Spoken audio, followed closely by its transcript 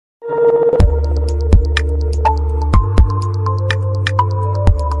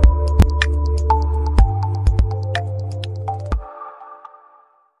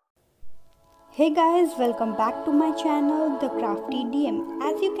Hey guys, welcome back to my channel The Crafty DM.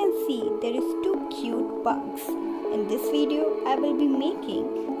 As you can see, there is two cute bugs. In this video, I will be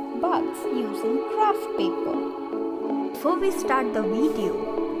making bugs using craft paper. Before we start the video,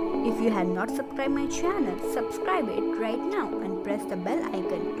 if you had not subscribed my channel, subscribe it right now and press the bell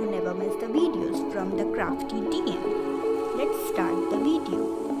icon to never miss the videos from The Crafty DM. Let's start the video.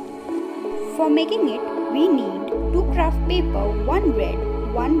 For making it, we need two craft paper, one red,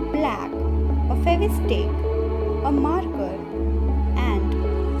 one black, a fevistick, a marker and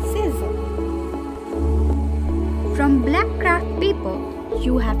scissors. From black craft paper,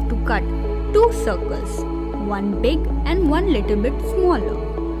 you have to cut two circles, one big and one little bit smaller.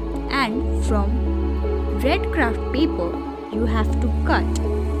 And from red craft paper, you have to cut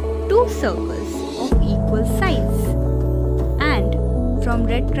two circles of equal size. And from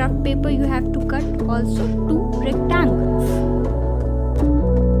red craft paper, you have to cut also two rectangles.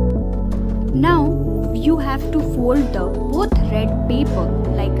 Now you have to fold the both red paper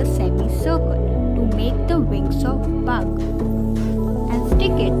like a semicircle to make the wings of bug and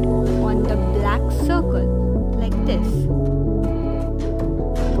stick it on the black circle like this.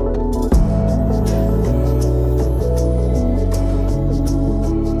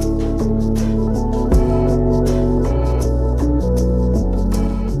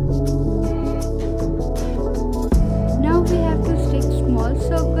 Now we have to stick small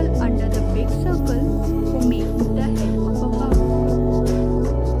circle under the big circle for making the head of a bug.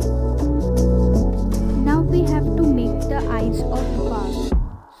 Now we have to make the eyes of bug.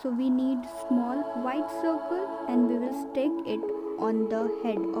 So we need small white circle and we will stick it on the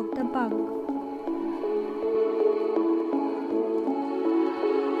head of the bug.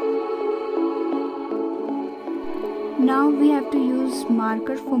 Now we have to use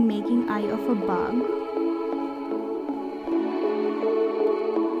marker for making eye of a bug.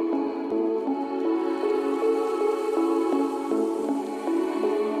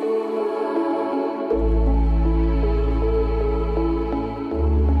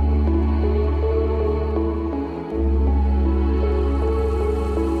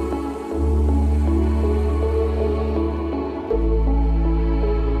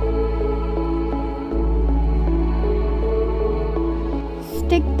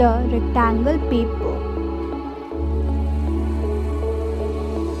 Stick the rectangle paper.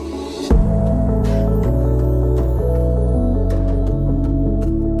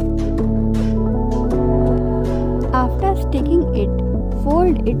 After sticking it,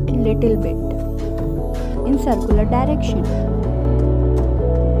 fold it little bit in circular direction.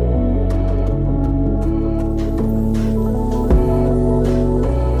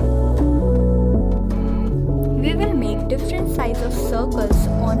 We will make different size of circles